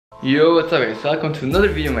Yo, what's up guys, welcome to another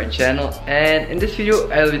video on my channel, and in this video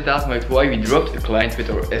I'll be talking about why we dropped a client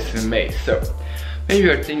with our SMMA. So, maybe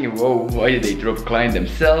you are thinking, whoa, why did they drop a client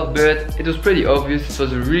themselves? But it was pretty obvious. It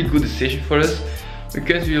was a really good decision for us,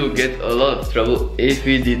 because we will get a lot of trouble if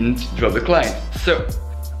we didn't drop the client. So,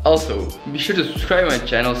 also, be sure to subscribe to my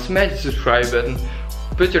channel, smash the subscribe button,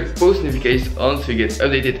 put your post notifications on so you get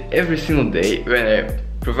updated every single day when I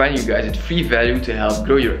provide you guys with free value to help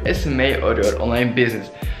grow your SMMA or your online business.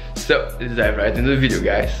 So, let's dive right into the video,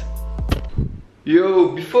 guys. Yo,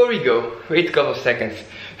 before we go, wait a couple of seconds.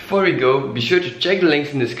 Before we go, be sure to check the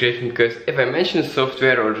links in the description, because if I mention a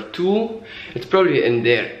software or a tool, it's probably in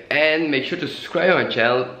there. And make sure to subscribe to my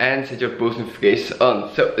channel and set your post notifications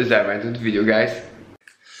on. So, let's dive right into the video, guys.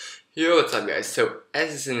 Yo, what's up guys? So,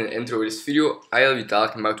 as is in the intro of this video, I'll be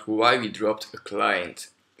talking about why we dropped a client.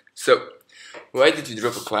 So, why did we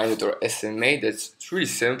drop a client with our SMA? That's really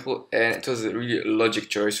simple, and it was a really logic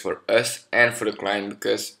choice for us and for the client,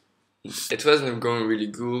 because it wasn't going really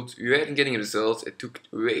good. We weren't getting results. It took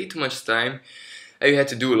way too much time, and we had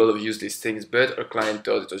to do a lot of useless things. But our client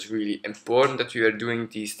thought it was really important that we were doing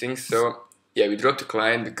these things. So yeah, we dropped the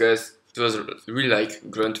client because it was really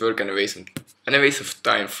like grunt work and a waste of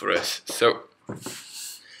time for us. So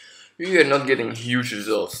we were not getting huge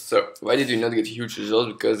results. So why did we not get huge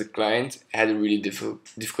results? Because the client had a really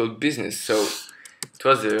difficult business. So it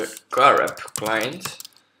was a car wrap client.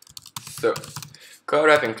 So car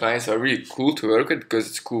wrapping clients are really cool to work with because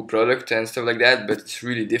it's a cool product and stuff like that, but it's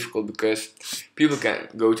really difficult because people can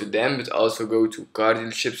go to them but also go to car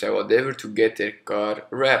dealerships and whatever to get their car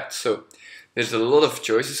wrapped. So there's a lot of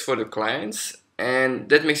choices for the clients, and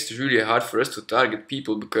that makes it really hard for us to target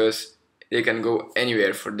people because they can go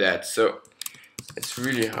anywhere for that. So it's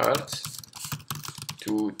really hard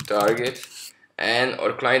to target, and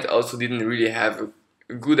our client also didn't really have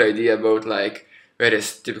a good idea about like where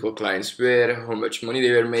his typical clients were, how much money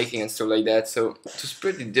they were making and stuff like that. So it was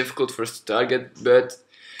pretty difficult for us to target, but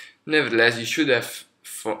nevertheless you should have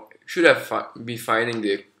be finding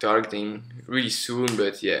the targeting really soon.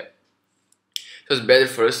 But yeah, it was better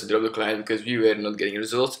for us to drop the client because we were not getting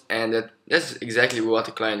results, and that's exactly what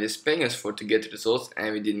the client is paying us for, to get results,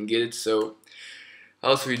 and we didn't get it. So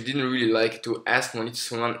also we didn't really like to ask money to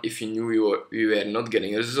someone if we knew we were not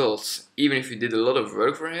getting results. Even if we did a lot of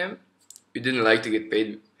work for him, we didn't like to get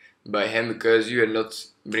paid by him because we were not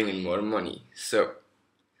bringing more money. So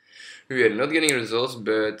we were not getting results,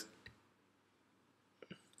 and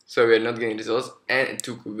it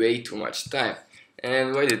took way too much time.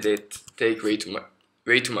 And why did it take way too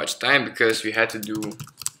much time? Because we had to do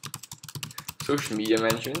social media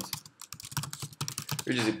mentions,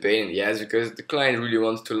 which is a pain in the ass because the client really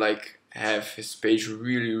wants to like have his page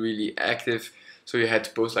really active. So you had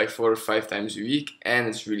to post like 4 or 5 times a week, and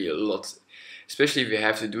it's really a lot, especially if you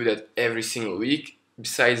have to do that every single week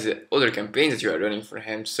besides the other campaigns that you are running for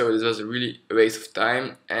him. So this was really a waste of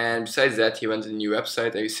time. And besides that, he wanted a new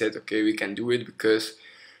website, and we said okay, we can do it because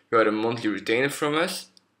you are a monthly retainer from us.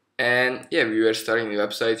 And yeah, we were starting the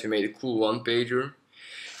website. We made a cool one-pager.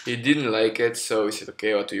 He didn't like it, so we said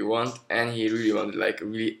okay, what do you want? And he really wanted like a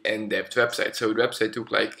really in-depth website. So the website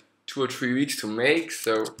took like 2 or 3 weeks to make,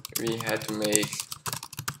 so we had to make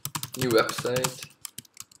new website.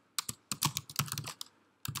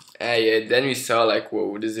 And yeah, then we saw like,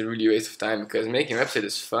 whoa, this is a really waste of time, because making a website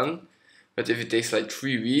is fun, but if it takes like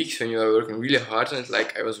 3 weeks when you are working really hard on it,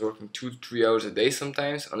 like I was working 2 to 3 hours a day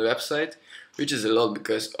sometimes on the website, which is a lot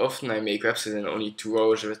because often I make websites in only 2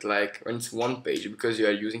 hours with like when it's one page, because you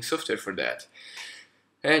are using software for that.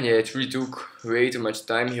 And yeah, it really took way too much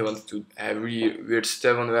time. He wanted to have really weird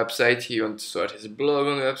stuff on the website. He wanted to start his blog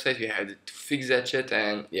on the website. We had to fix that shit,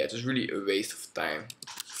 and yeah, it was really a waste of time.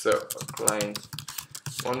 So our client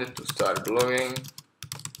wanted to start blogging,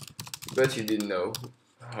 but he didn't know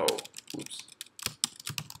how.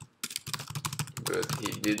 But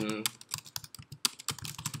he didn't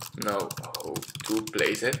know how to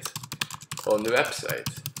place it on the website.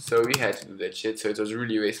 So we had to do that shit. So it was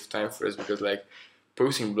really a waste of time for us, because like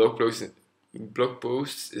posting blog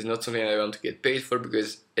posts is not something I want to get paid for,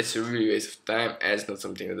 because it's a really waste of time and it's not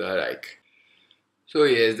something that I like. So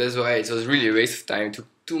yes, that's why it was really a waste of time. It took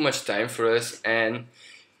too much time for us. And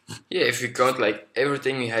yeah, if we count like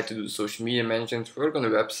everything, we had to do social media management, work on the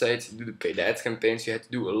website, do the paid ads campaigns. We had to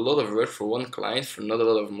do a lot of work for one client for not a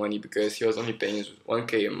lot of money, because he was only paying us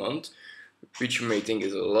 1K a month, which you may think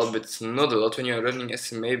is a lot, but it's not a lot when you are running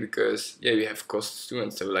SMA, because yeah, we have costs too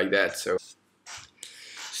and stuff like that.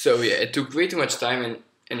 So yeah, it took way too much time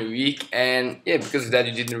in a week, and yeah, because of that,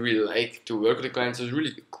 you didn't really like to work with the client. So he was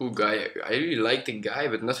really a cool guy. I really liked the guy,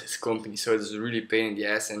 but not his company. So it was really a pain in the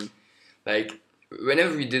ass, and like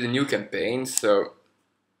whenever we did a new campaign, so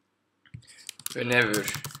whenever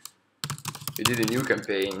we did a new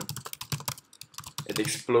campaign, it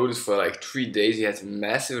exploded for like 3 days. He had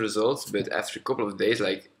massive results, but after a couple of days,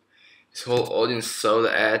 like his whole audience saw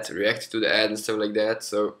the ad, reacted to the ad and stuff like that.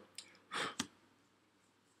 So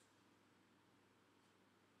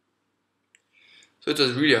it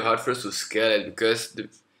was really hard for us to scale it because the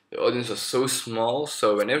audience was so small.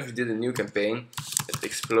 So whenever we did a new campaign, it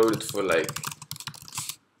exploded for like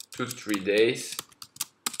 2 to 3 days.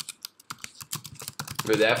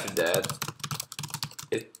 But after that,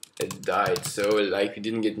 it died. So like we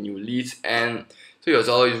didn't get new leads, and so he was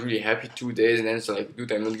always really happy 2 days, and then it's like,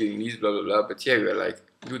 dude, I'm not getting leads, blah blah blah. But yeah, we were like,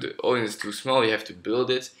 dude, the audience is too small, you have to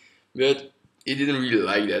build it. But he didn't really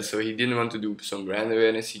like that, so he didn't want to do some brand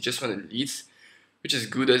awareness. He just wanted leads, which is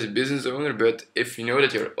good as a business owner. But if you know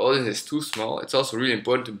that your audience is too small, it's also really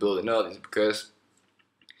important to build an audience, because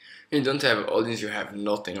when you don't have an audience, you have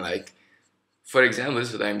nothing. Like, for example,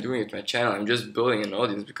 this is what I'm doing with my channel. I'm just building an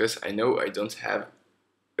audience because I know I don't have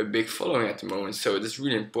a big following at the moment. So it's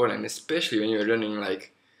really important, and especially when you're running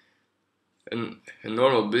like a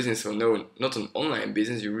normal business, or no, not an online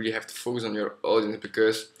business, you really have to focus on your audience,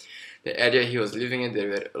 because the area he was living in, there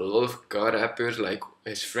were a lot of car rappers, like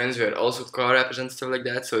his friends were also car rappers and stuff like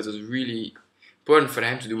that. So it was really important for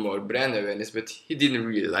him to do more brand awareness, but he didn't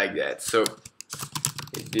really like that. So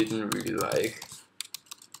he didn't really like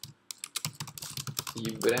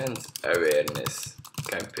the brand awareness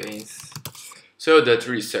campaigns. So that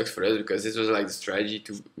really sucks for us, because this was like the strategy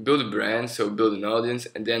to build a brand, so build an audience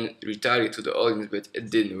and then retarget to the audience, but it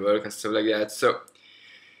didn't work and stuff like that. So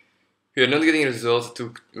we are not getting results, it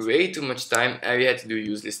took way too much time, and we had to do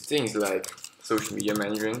useless things like social media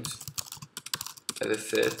management, as I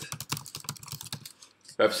said,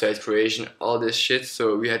 website creation, all this shit.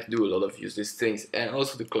 So we had to do a lot of useless things, and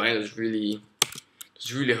also the client was really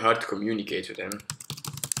hard to communicate with him.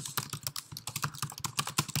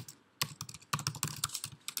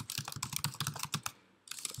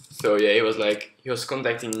 So yeah, he was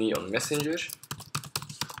contacting me on Messenger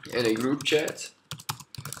in a group chat.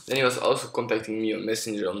 Then he was also contacting me on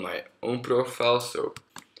Messenger on my own profile. So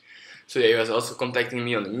yeah, he was also contacting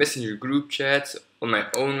me on the Messenger group chat on my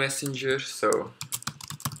own Messenger. So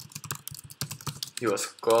he was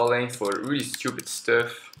calling for really stupid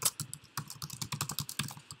stuff.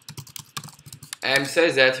 And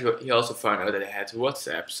besides that, he also found out that I had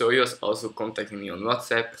WhatsApp. So he was also contacting me on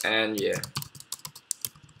WhatsApp, and yeah.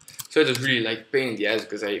 So it was really like pain in the ass,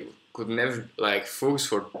 because I could never like focus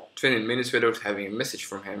for 20 minutes without having a message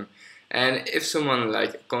from him. And if someone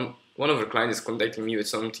like one of our clients is contacting me with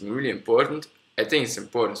something really important, I think it's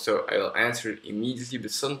important, so I will answer it immediately.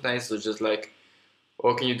 But sometimes it's just like,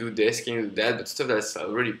 oh, can you do this, can you do that, but stuff that's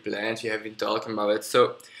already planned, you have been talking about it.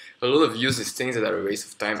 So a lot of useless things that are a waste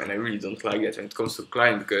of time, and I really don't like that when it comes to a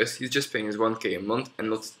client, because he's just paying his 1k a month and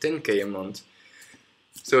not 10k a month.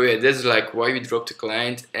 So yeah, that's like why we dropped a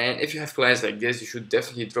client. And if you have clients like this, you should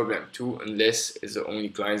definitely drop them too, unless it's the only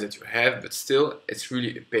clients that you have. But still, it's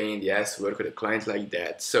really a pain in the ass to work with a client like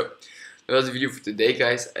that. So that was the video for today,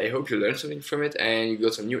 guys. I hope you learned something from it and you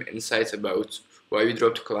got some new insights about why we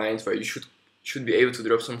dropped clients, why you should be able to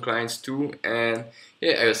drop some clients too. And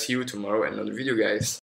yeah, I will see you tomorrow in another video, guys.